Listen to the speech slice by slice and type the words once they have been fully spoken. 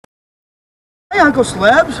Uncle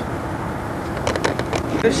Slabs.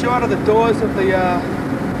 This shot of the doors of the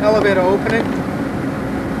elevator opening,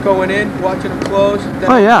 going in, watching them close,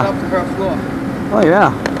 then up to her floor. Oh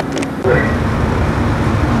yeah.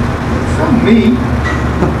 From me.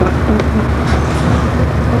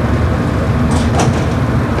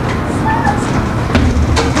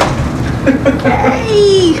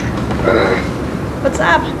 Hey! What's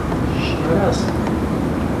up?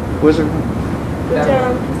 Where's her?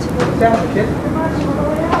 Down, kid.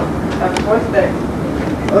 Happy birthday.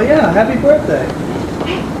 Oh yeah, happy birthday.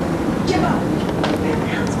 Hey, Jimbo,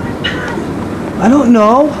 how's my pie? I don't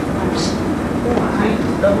know.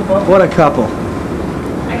 What a couple.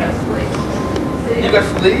 I got fleas. You got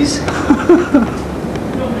fleas?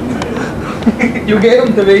 You gave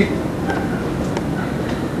them to me.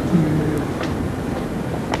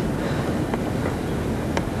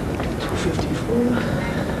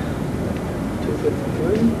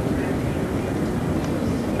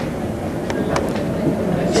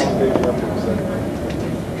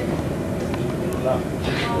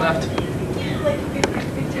 Left.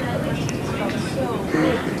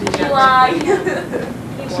 July.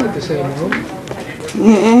 It's not the same room.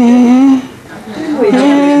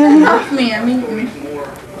 Off me, I mean.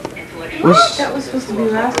 That was supposed to be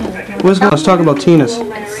last night. Let's talk about Tina's.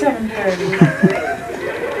 At 7:30.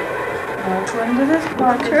 Turn to this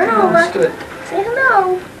part. Turn over. Say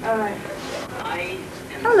hello. Alright.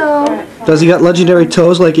 Hello. Does he got legendary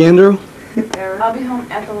toes like Andrew? I'll be home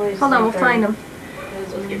at the latest. Hold on, we'll find him.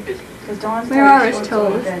 Where are his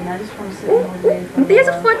toes? Ooh, there's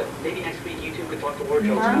a foot.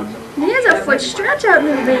 There's a foot stretch out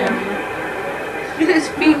in there. His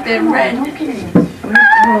feet, they're red.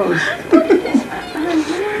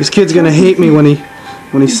 This kid's gonna hate me when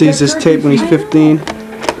he sees this tape when he's 15.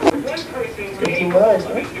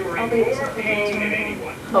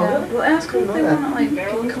 Well, ask them if they want to, like,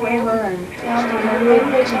 come over and maybe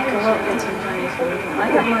they can go up and some money for you. I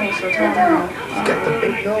got money, so tell them. You got the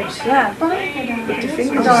big nose. Yeah. But the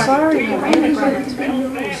fingers. I'm sorry.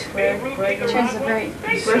 Chance are very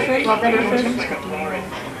perfect. Well, they're perfect.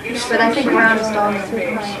 But I think Brown is dog.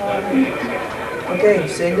 Okay,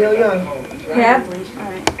 say Neil Young. Yeah.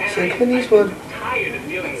 Alright. Say Clint Eastwood.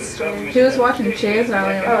 She was watching Cheers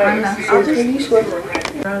earlier. Alright. Say Clint Eastwood.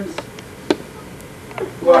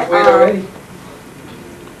 What? already.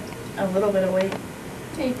 A little bit of weight.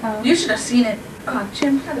 Hey, pal. You should have seen it. Oh,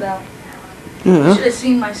 Jim, cut it out. Yeah. You should have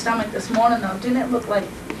seen my stomach this morning, though. Didn't it look like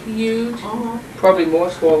huge? Probably more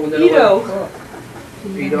swollen than Vito.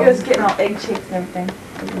 Vito. Getting all egg-shaped and everything.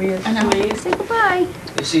 Weird. I know. Say goodbye.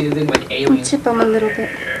 You see the thing like aliens. Tip him a little bit.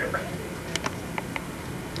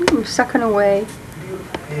 Ooh, sucking away.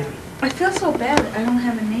 I feel so bad. I don't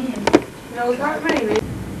have a name. No, it's not my name.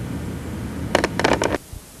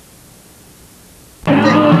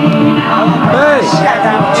 Hey!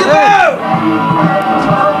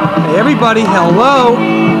 Hey, everybody, hello!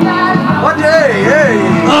 What day? Hey!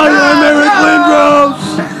 I am Eric Lindros!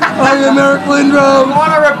 I am Eric Lindros!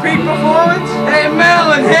 Want a repeat performance? Hey,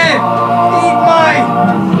 Mel and Hen, eat mine!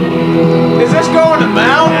 Is this going to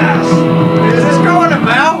Mel? Yes. Is this going to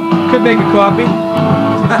Mel? Could make a copy.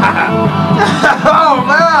 Oh,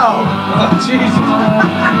 Mel! Oh, Jesus.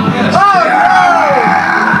 Yes. Oh, no!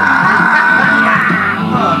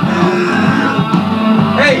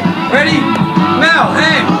 Hey, ready? Mel,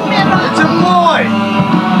 Hen, it's a boy!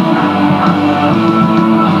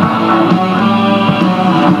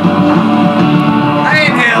 I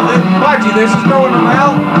inhaled it. Budgie, this is going to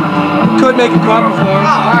Mel? Could make a copy for Oh, him.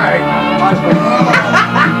 alright. Watch me.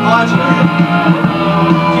 Watch me.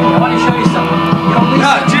 Jim, I want to show you something. You know,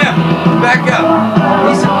 No, Jim, back up.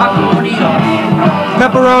 Lisa Pepperonino.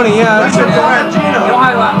 Pepperoni, yeah. Lisa You know Tarantino.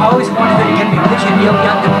 how I always wanted her to get me a picture of Neil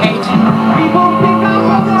Young to paint?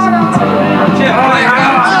 Jim, back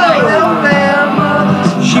up.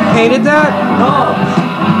 She painted that? No.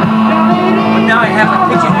 But now I have a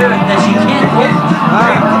picture of her that she can't paint.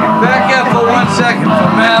 Ah. Back up for 1 second for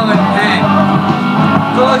Mel and Hank.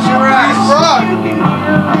 Close your eyes.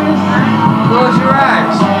 Close your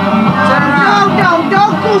eyes. Turn around. No,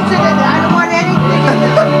 don't goose it. I don't want anything.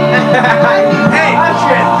 Hey,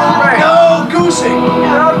 right. No goosing.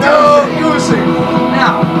 No goosing.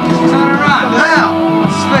 Now, turn around. Now,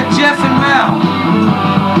 this is for Jeff and Mel.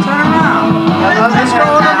 Turn around. Let's go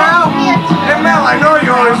to Mel. Hey, Mel, I know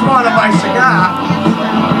you always wanted my cigar.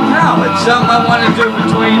 No, it's something I want to do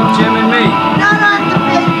between Jim and me. Not on the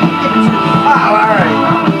baby pictures. Oh, all right.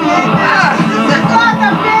 This is on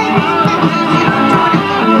the baby pictures. You don't do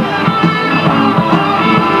anything.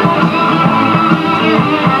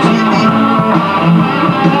 Jimmy.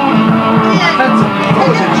 Yeah. That's a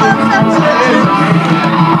Take it close up to the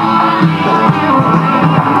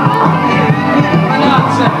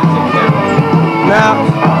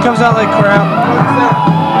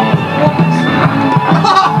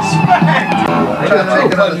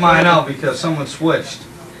I know, because someone switched.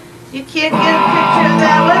 You can't get a picture of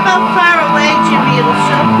that. What about far away, Jimmy? It'll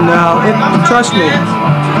show. No, trust me.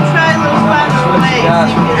 Try a little farther away.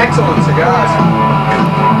 Excellent cigars.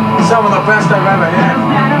 Some of the best I've ever had.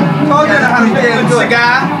 Told you how to get a good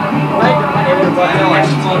cigar.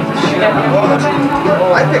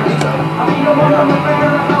 I picked these up.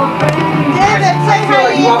 David, say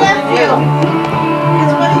hi to your nephew.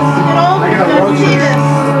 Because when he's older, he's going to see this.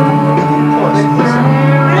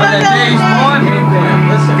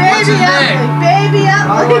 Baby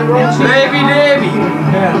Utley. Baby Davy.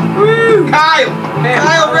 Woo!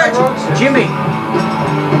 Kyle Richard. Jimmy.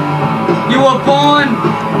 You were born.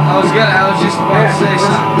 I was just about to say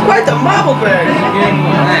something. Quite the marble bag.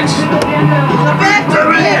 Thanks. Go back to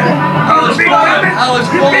David. I was born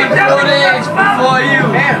 4 days before you.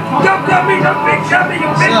 Don't call me no big dummy,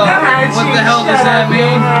 you big So, dummy. what the hell does that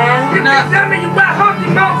mean? You big dummy, you got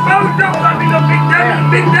Humpty mofo. Don't call me no big dummy, you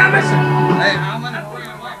big dummy. Hey, I'm gonna bring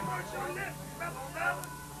him up.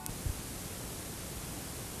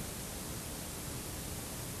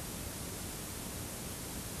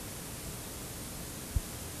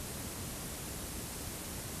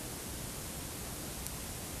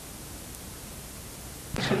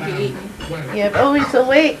 Yeah, oh, he's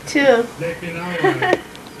awake too.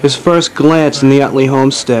 His first glance in the Utley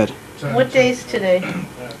homestead. What day's today?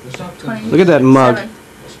 Look at that mug.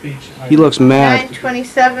 He looks mad.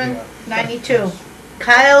 9/27/92.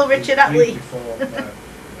 Kyle Richard Utley.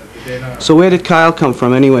 So where did Kyle come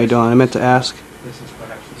from anyway, Dawn? I meant to ask.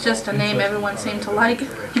 Just a name everyone seemed to like.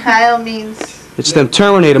 Kyle means It's them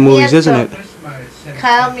Terminator movies, isn't it?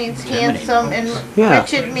 Kyle means handsome, and Yeah,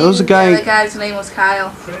 Richard that was means a The guy. guy's name was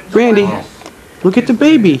Kyle. Brandy, look at the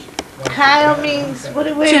baby. Kyle means what?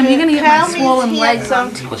 Wait Jim, a you're gonna minute. get Kyle my swollen means legs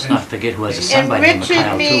handsome, Let's not forget who has a son and by the name of Richard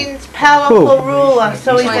Kyle, too. means powerful ruler.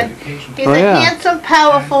 So he's a Oh, yeah. handsome,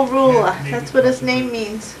 powerful ruler. That's what his name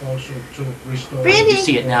means. You Brandy,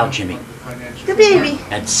 see it now, Jimmy. the baby.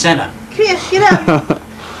 At center, Come here, get up.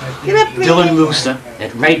 Get up, Dylan Brandy. Rooster.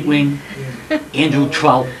 At right wing, Andrew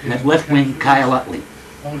Trout. And at left wing, Kyle Utley.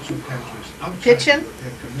 Pitching?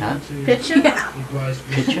 Huh? Pitching?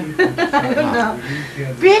 Picture? I don't know.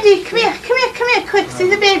 Brandy, come here, quick, see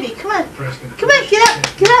the baby, come on. Come on, get up.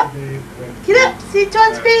 Get up, see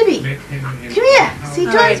John's baby. Come here, see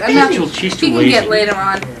John's Alright, baby. enough. She's He too can get lazy. later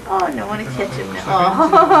on. Oh, no, I want to catch him now.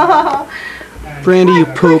 Oh. Brandy, you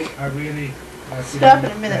poop. Stop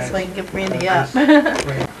in a minute so I can get Brandy up.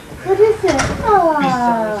 What is it?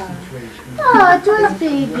 Oh, John's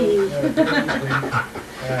baby.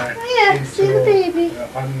 Yeah, see the baby.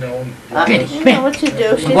 Oh, you know what to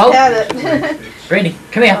do. She's Well- had it. Brandy,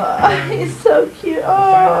 come here. Oh, he's so cute.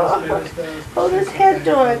 Oh, hold his head,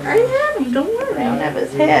 Dawn. I have him. Don't worry. I don't have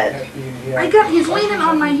his head. He's leaning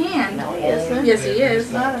on my hand. No, he isn't. Yes, he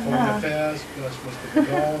is. Not enough.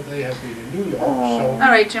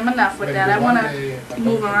 Alright, Jim, enough with that. I want to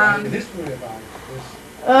move around.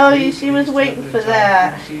 Oh, she was waiting for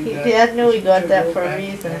that. Dad knew he got that for a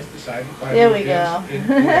reason. There we go.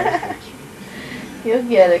 You'll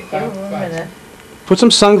get it. Give him a minute. Put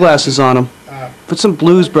some sunglasses on him. Put some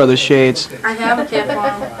Blues Brothers shades. I have a kid for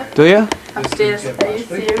him Do ya? upstairs. Are you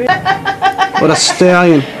serious? What a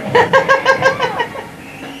stallion.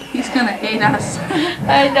 He's gonna hate us.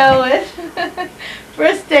 I know it.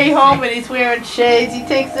 First day home and he's wearing shades. He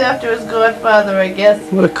takes after his godfather, I guess.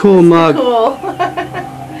 What a cool mug. Cool.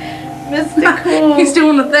 Mr. Cool. He's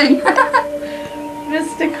doing the thing.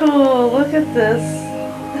 Mr. Cool, look at this.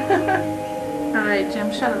 Alright,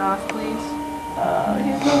 Jim, shut it off, please. Oh,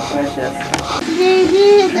 he's so precious.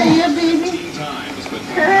 Baby, is that your baby?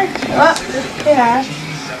 Oh, this cat.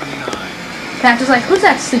 Pat was like, who's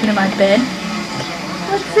that sleeping in my bed?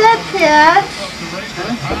 What's that, cat?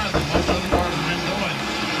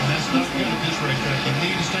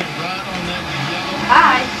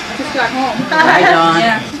 Hi. Just got home. Hi, Dawn.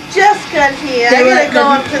 Yeah. Just got here. I They were gotta go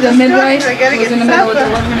up to the midwife store. I gotta was get in the middle of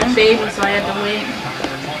supper. delivering a baby, so I had to wait.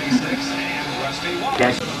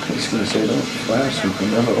 I'm just gonna say don't flash. You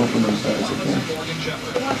can never open those eyes again.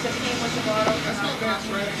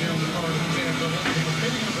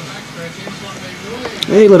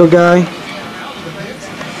 Hey, little guy.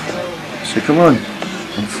 Say, come on.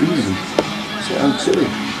 I'm freezing. Say, I'm chilly.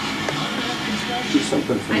 Do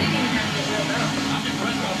something for me.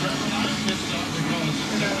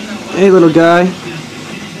 Hey, little guy.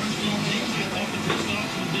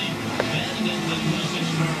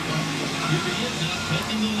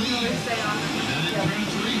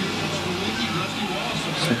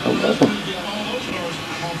 Say hello.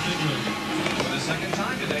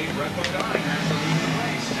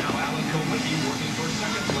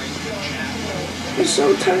 I'm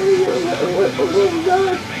so tired of you, little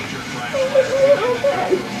dog.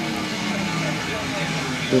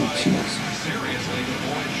 Little cheese.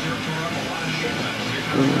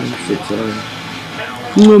 Sits on.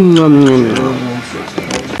 Nom, nom, nom, nom.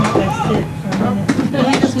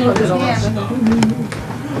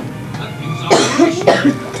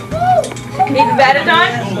 Need the bed on?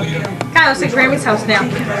 Kind of looks like Grammy's house now.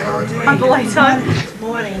 On the lights on.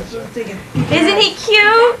 Isn't he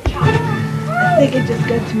cute? I think it just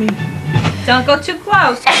got to me. Don't go too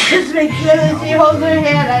close. Just make sure that she holds her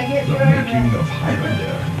head. I get nervous.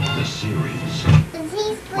 This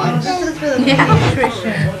is for the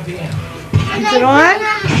nutrition. Is it on?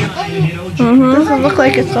 Doesn't look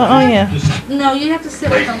like it's on. Oh yeah. No, you have to sit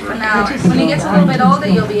with him for now. When he gets a little bit older,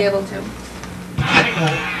 you'll be able to.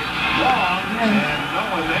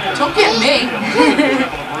 Don't get me.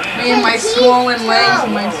 Me and my swollen legs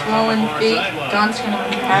and my swollen feet. Don's gonna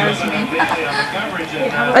embarrass me.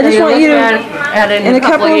 I just want you to, in a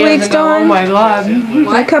couple of weeks, Dawn, Oh my God. in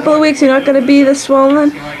a couple of weeks you're not going to be this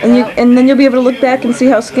swollen, and then you'll be able to look back and see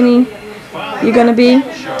how skinny you're going to be,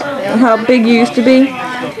 and how big you used to be.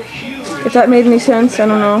 If that made any sense, I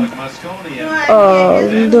don't know. Oh,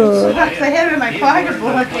 look. I have it in my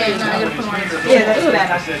pocketbook. Yeah, that's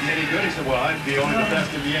better.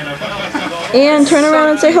 And turn around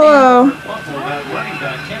and say hello.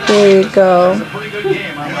 There you go.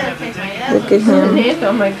 Look at him. Hand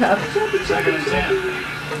on my cup.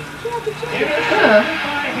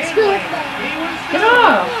 Get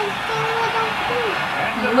off.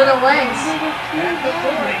 Little legs.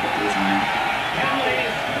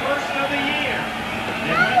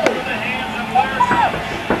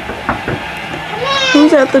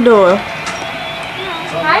 Who's at the door?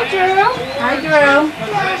 Hi, Drew. Hi, Drew.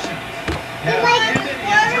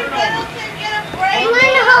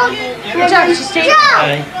 Good job.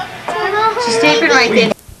 She's taping right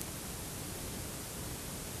there.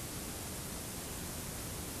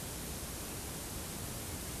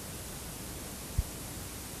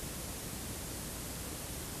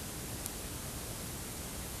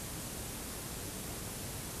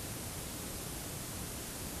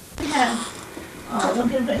 Oh,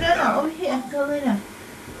 look at it. No, over here. Go lay down.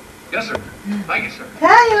 Yes, sir. Thank you, sir.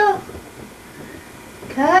 Kyle.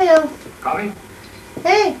 Kyle. Coffee?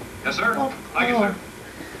 Hey. Yes, sir. Thank you, sir.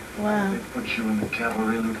 Wow. They put you in the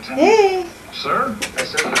cavalry, Lieutenant. Hey. Sir, I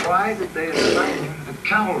said, why did they assign you to the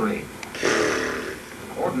cavalry?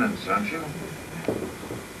 Ordnance, aren't you?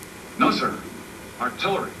 No, sir.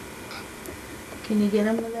 Artillery. Can you get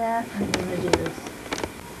him with that? I'm gonna do this.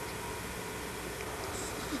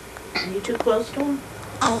 Are you too close to him?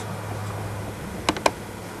 Oh,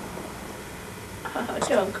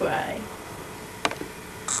 don't cry.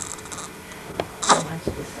 He wants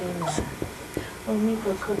to see that. Oh,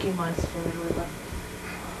 Nico Cookie wants to live with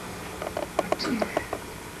him.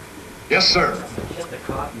 Yes, sir.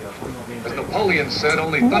 As Napoleon said,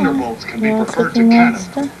 only thunderbolts can be preferred to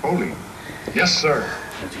cannon. Only. Yes, sir.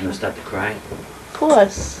 Is he gonna start to cry? Of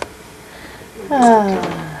course.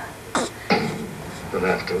 Ah. We'll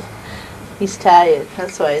have to. He's tired.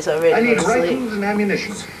 That's why he's already I need going to sleep. rifles and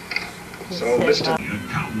ammunition. So, Mr.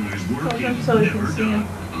 So he can see him.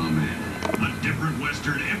 A different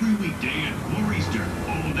Western every weekday at Nor'easter.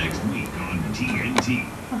 All next week on TNT.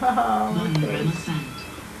 Oh, One gram of fat.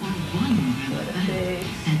 Or 1 gram of fat.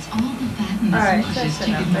 That's all the fat in Alright, this that's luscious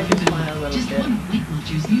enough. chicken I just want a little Just bit. one of Weight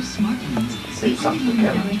Watchers' new smart ones. Say something,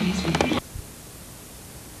 Kevin.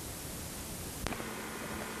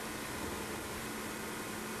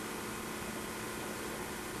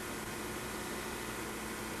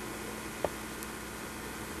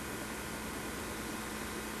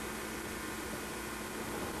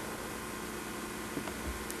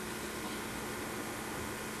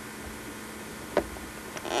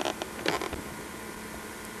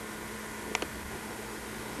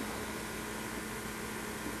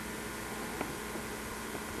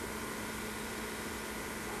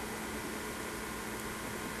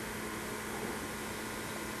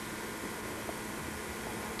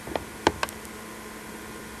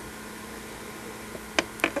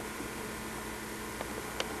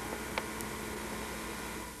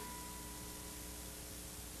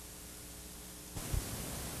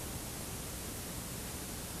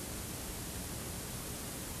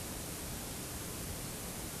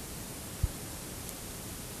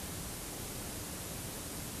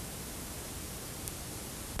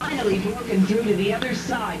 Finally broken through to the other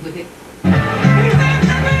side with it.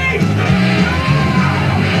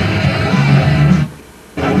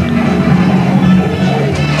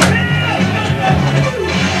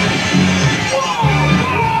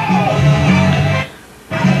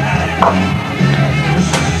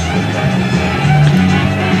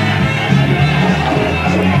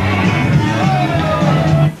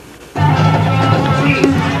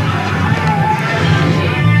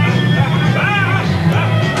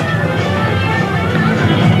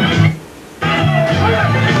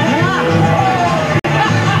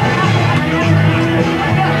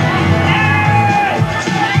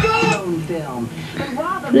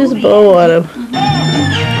 bow on him.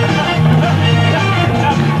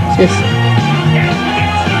 Just.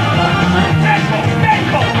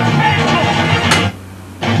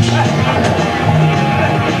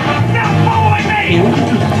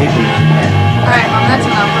 Alright, Mom, that's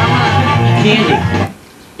enough. I want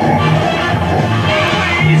Candy.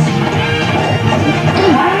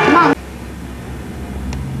 Mom.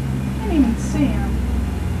 I didn't even see him.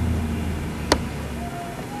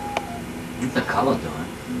 What's the color doing?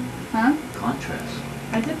 Huh? Contrast.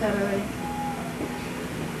 I did that already.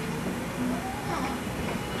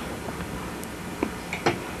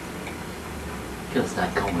 Gotta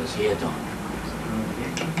start combing his hair down.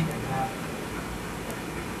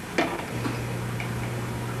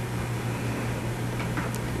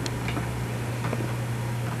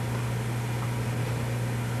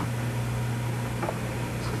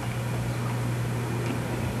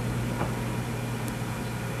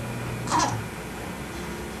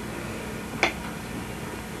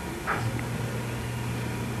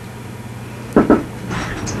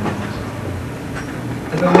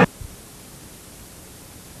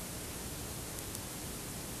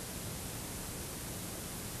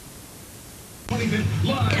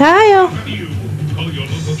 Kyle. Call your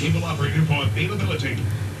local cable operator for availability.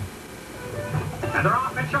 And they're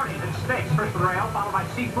off at Shorty's and steaks, first with rail, followed by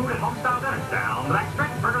seafood and homestyle dinners. Down the back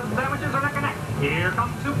stretch, burgers and sandwiches are neck and neck. Here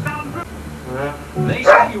comes soup, salad, and fruit. They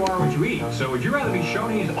say you are what you eat, so would you rather be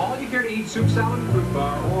Shoney's all you care to eat soup, salad, and fruit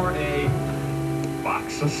bar, or a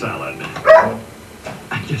box of salad?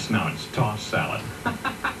 I guess now it's tossed salad.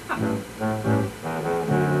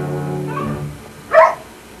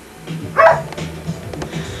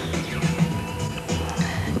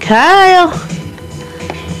 Kyle.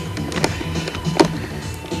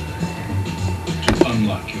 To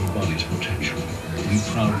unlock your body's potential, we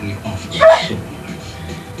proudly offer Solarlife.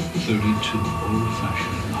 32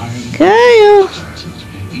 old-fashioned iron Kyle.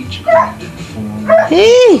 substances, each cracked in form,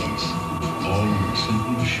 Hey. all in a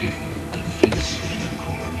simple shape that fits in the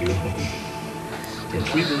core of your body. For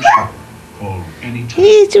freedom shower, call anytime.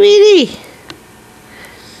 Hey, sweetie.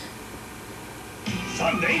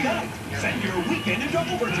 Sunday night, send your weekend into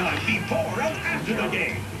overtime before and after the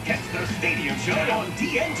game. Catch the stadium show on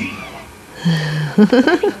TNT.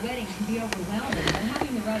 Planning a wedding can be overwhelming, but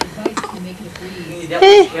having the right advice can make it a breeze.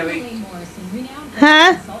 Hey. Morrison, renowned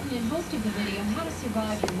Huh? consultant and host of the video How to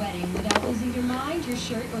Survive Your Wedding Without Losing Your Mind, Your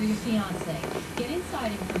Shirt, or Your Fiancé. Get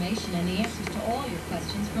inside information and the answers to all your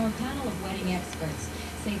questions from a panel of wedding experts.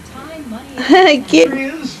 Save time, money, and Get.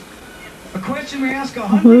 A question we ask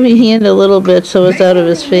Move your hand a little bit so it's out of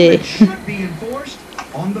his face. should be enforced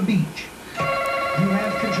on the beach. You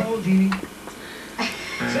have control, Jeannie.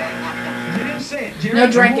 Say it. You didn't say it. Jerry, No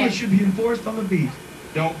drinking. Should be enforced on the beach.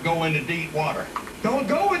 Don't go into deep water. Don't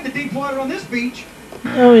go into deep water on this beach.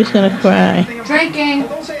 Oh, he's gonna cry. Drinking. Oh,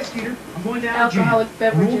 don't say it, Skeeter. I'm going down. Alcoholic Jeannie.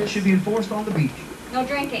 beverages. Rule should be enforced on the beach. no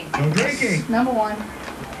drinking. No drinking. Number one.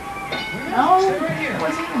 No. Stay right here.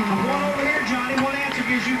 What's he doing? One over here, Johnny. One answer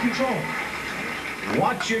gives you control.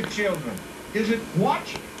 Watch your children. Is it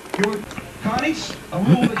watch your Connie's a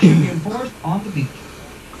rule that should be enforced on the beach?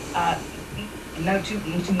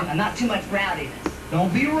 Not too much rowdiness.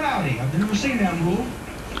 Don't be rowdy. I've never seen that rule.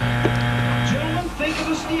 Gentlemen, think of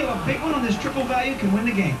a steal. A big one on this triple value can win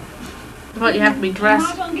the game. But you have to be Am I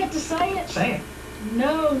dressed. gonna get to say it? Say it.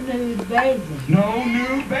 No nude bathing. No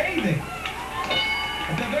nude bathing.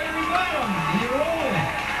 At the very bottom, you're rolling.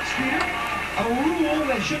 Skeeter, a rule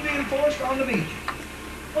that should be enforced on the beach.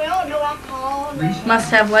 Well, no alcohol, no, Must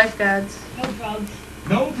have lifeguards. no drugs.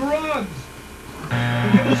 No drugs.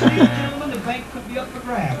 We're going to steal, gentlemen. The bank could be up for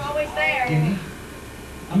grabs. We're always there. Guinea.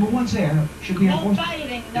 Number one's there. Should be No enforced.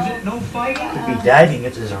 fighting. Is it no fighting? Could be diving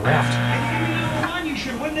if there's a raft. If you be number one, you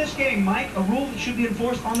should win this game, Mike. A rule that should be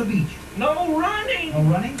enforced on the beach. No running. No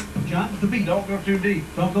running. John, the beach. Don't go too deep.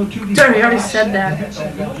 Don't go too deep. Sorry, I already said that.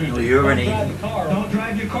 No urinating. Don't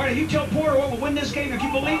drive your car. You tell Porter what will win this game if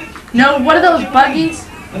you believe it. No, what are those buggies?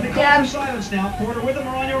 Let me call for silence now. Porter, with them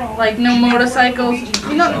or on your own? Like no motorcycles.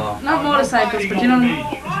 You know, not motorcycles, but you know.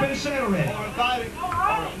 It's been said already.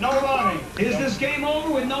 No running. Is this game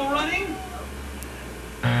over with no running?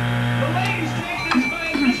 The ladies take this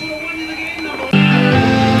fight. This would have won you the game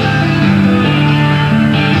number.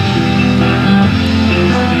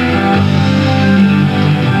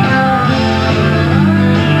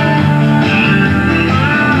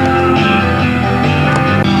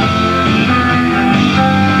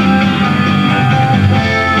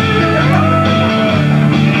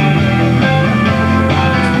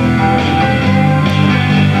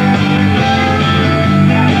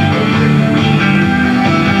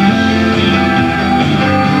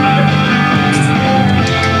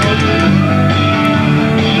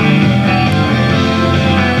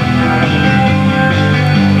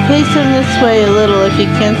 way a little if you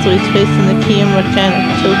can so he's facing the camera, kind of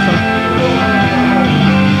tilt him.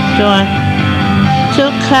 John,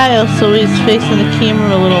 tilt Kyle so he's facing the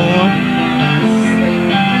camera a little more.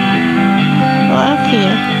 Oh, I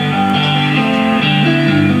can't.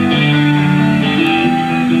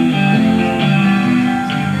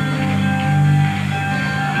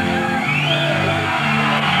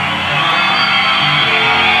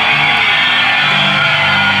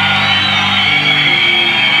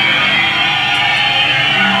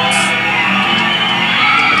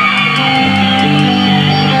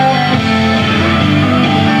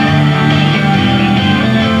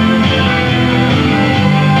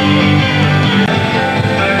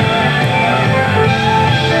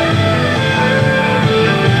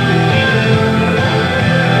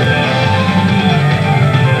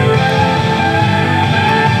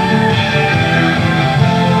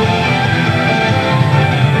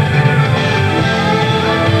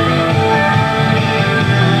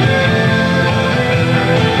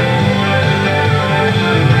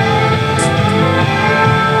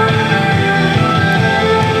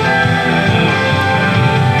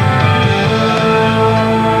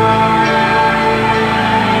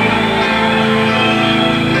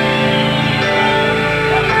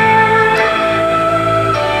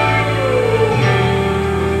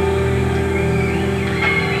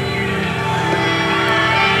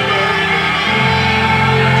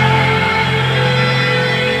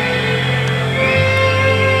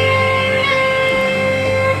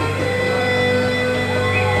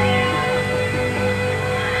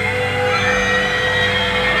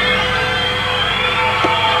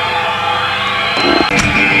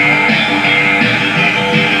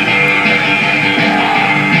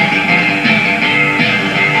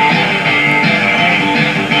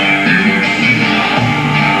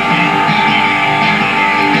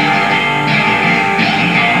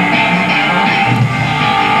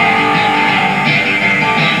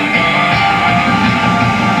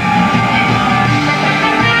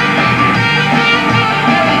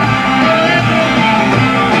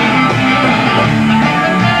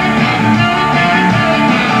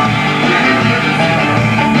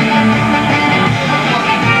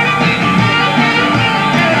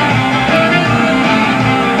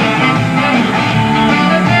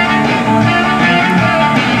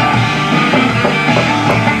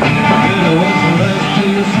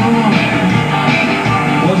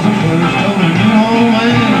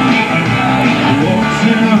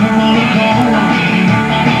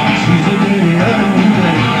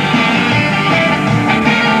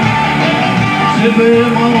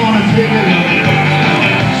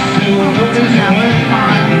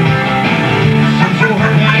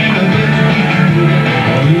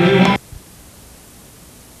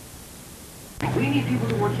 We need people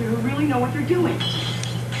to work here who really know what they're doing.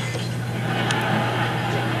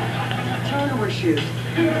 Turnover shoes.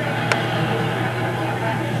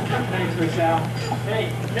 Thanks, Miss Al.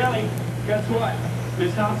 Hey, Kelly, guess what?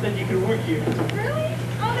 Miss Al said you could work here. Really?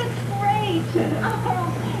 Oh, that's great.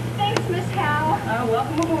 Oh, thanks, Miss Howe.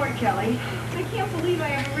 Welcome aboard, Kelly. I can't believe I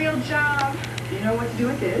have a real job. Do you know what to do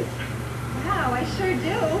with this? Wow, I sure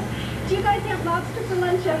do. Do you guys have lobster for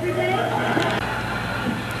lunch every day?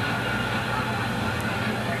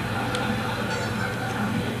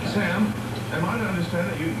 Sam, am I to understand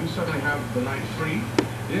that you suddenly have the night free?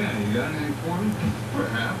 Yeah, you got anything for me?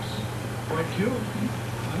 Perhaps. Quite cute.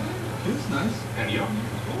 It's nice. And young?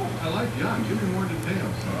 Oh, I like young. Give me more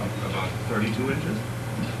details. About 32 inches?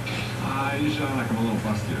 You sound like I'm a little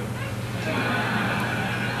busted.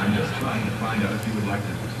 I'm just trying to find out if you would like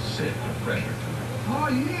to sit a pressure to it. Oh,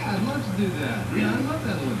 yeah, I'd love to do that. Yeah, I love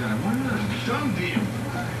that little guy. Why not? Done deal.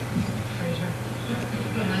 Fraser,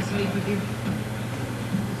 nice week with you.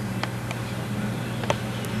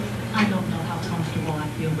 I don't know how comfortable I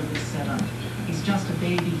feel with this setup. He's just a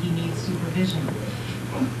baby. He needs supervision.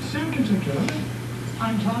 Well, Sam can take care of it.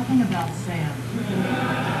 I'm talking about Sam.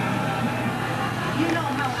 You know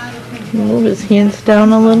how out of control Move his hands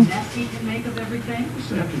down a little. mess he can make of everything?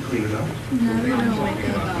 Sam can clean it up. No, I don't know what I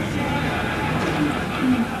feel about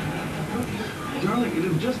Darling,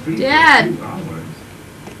 it'll just be Dad! 2 hours.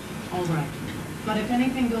 All right. But if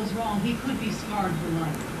anything goes wrong, he could be scarred for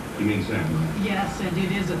life. You mean Sam? Yes, and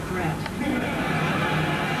it is a threat.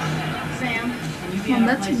 Sam, can you be Mom, at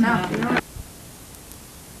our that's place enough. now? We don't